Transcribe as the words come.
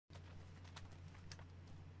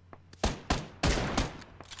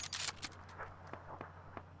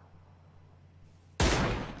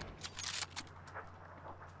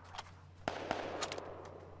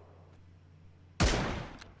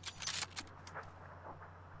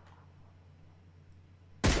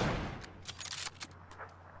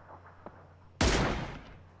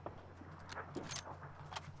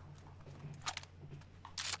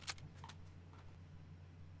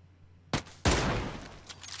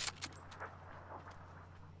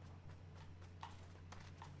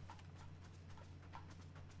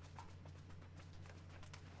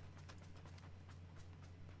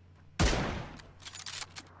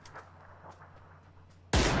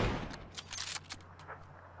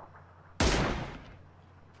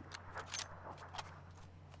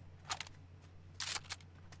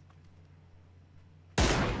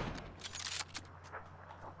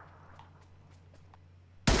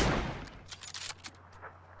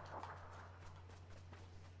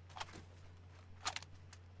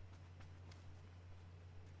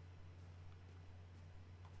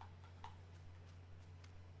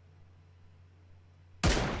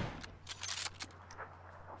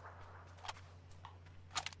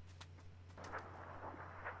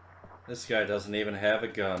This guy doesn't even have a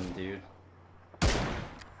gun, dude.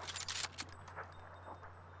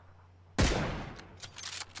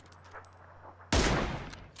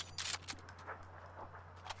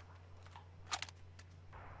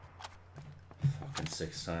 Fucking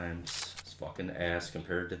 6 times. It's fucking ass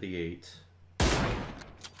compared to the 8.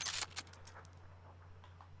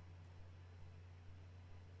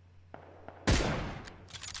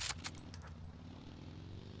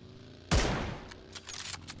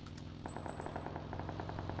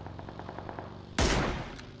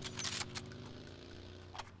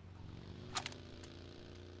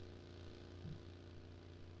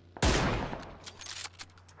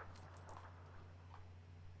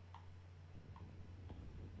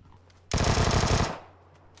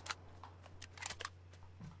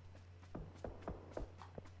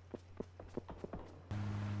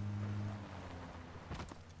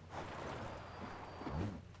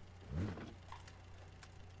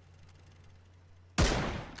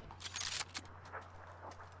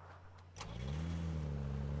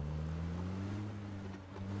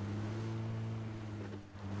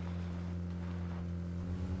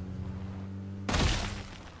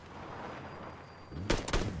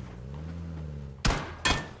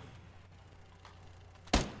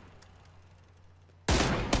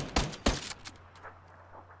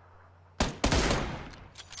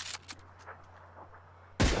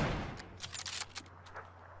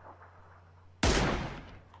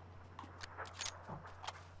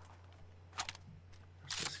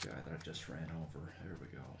 Guy that I just ran over. There we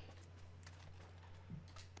go.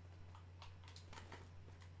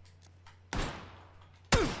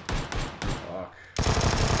 Fuck.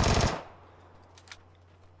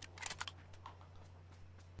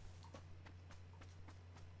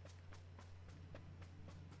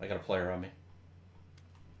 I got a player on me.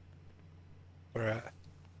 Where at?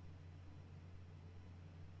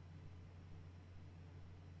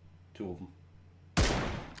 2 of them.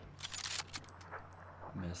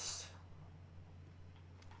 Missed.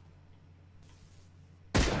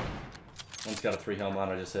 One's got a 3 helmet on,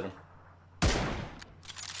 I just hit him.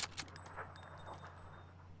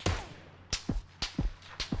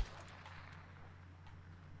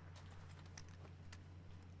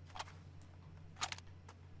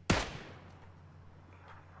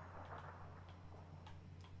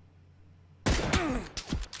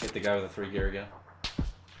 Hit the guy with a 3 gear again.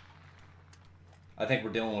 I think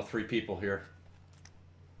we're dealing with 3 people here.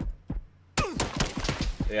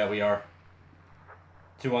 Yeah, we are.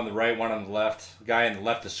 2 on the right, 1 on the left. Guy on the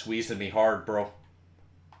left is squeezing me hard, bro.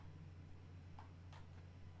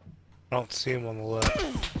 I don't see him on the left.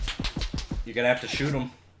 You're gonna have to shoot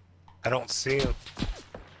him. I don't see him.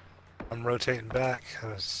 I'm rotating back.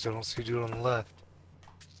 I still don't see dude on the left.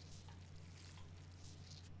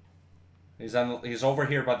 He's over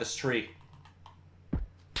here by this tree.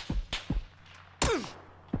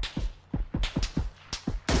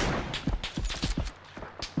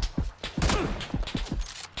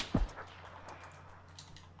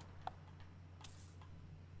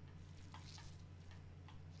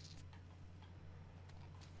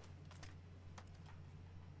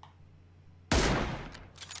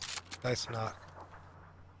 Nice knock.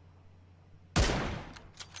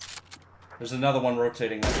 There's another one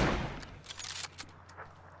rotating there.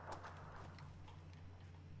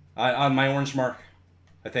 On my orange mark,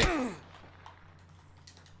 I think.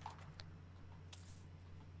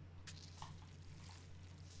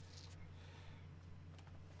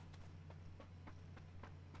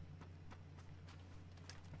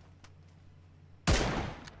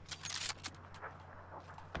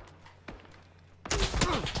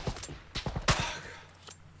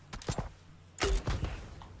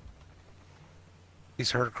 He's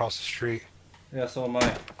hurt across the street. Yeah, so am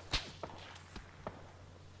I.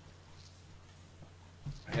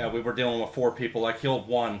 Yeah, we were dealing with 4 people. I killed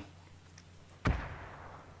 1.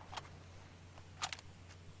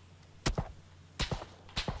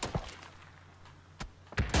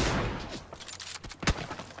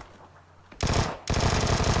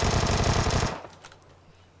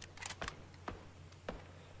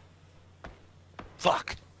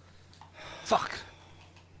 Fuck. Fuck.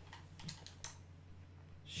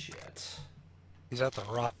 Shit. He's at the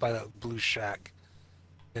rock by that blue shack.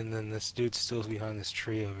 And then this dude's still behind this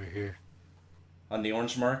tree over here. On the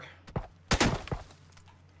orange mark?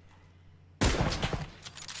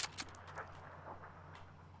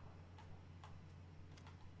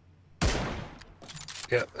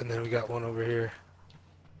 Yep, and then we got one over here.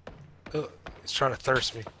 Oh, he's trying to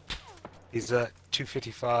thirst me. He's at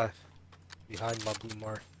 255. Behind my blue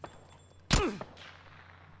mark.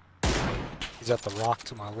 He's at the rock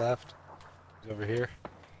to my left. He's over here.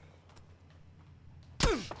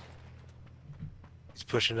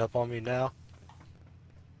 pushing up on me now.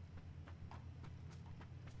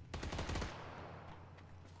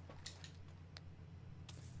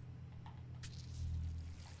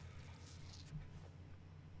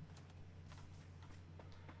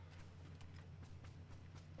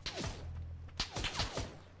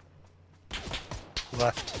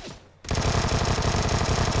 Left.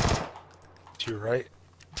 To your right.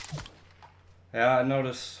 Yeah, I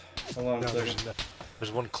noticed. Hold on a No, second.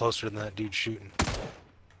 there's one closer than that dude shooting.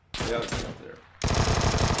 Yeah, it's right there.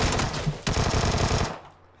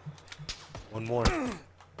 One more.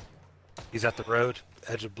 He's at the road,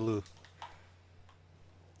 edge of blue.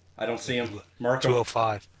 I don't see him. Mark him.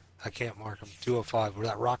 205. I can't mark him. 205. Where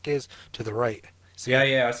that rock is, to the right. See Yeah,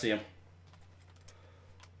 him? yeah, I see him.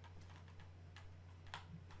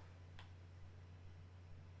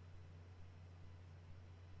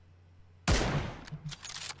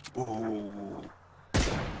 Ooh.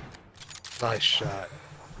 Nice shot.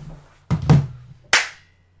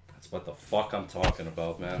 That's what the fuck I'm talking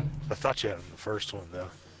about, man. I thought you had him the first one, though,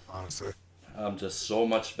 honestly. I'm just so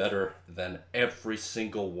much better than every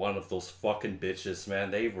single one of those fucking bitches,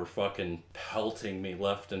 man. They were fucking pelting me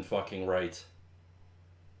left and fucking right.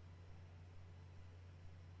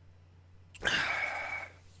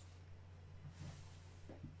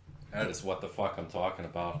 That is what the fuck I'm talking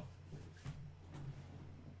about.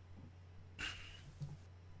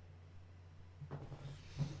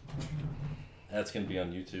 That's gonna be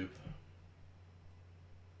on YouTube.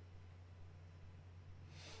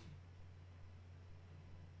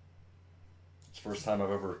 It's the first time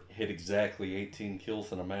I've ever hit exactly 18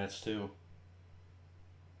 kills in a match, too.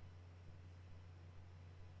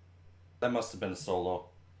 That must have been a solo.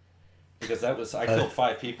 Because that was, I killed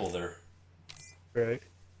 5 people there. Right.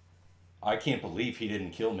 I can't believe he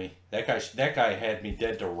didn't kill me. That guy had me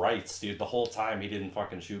dead to rights, dude. The whole time he didn't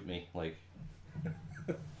fucking shoot me. Like,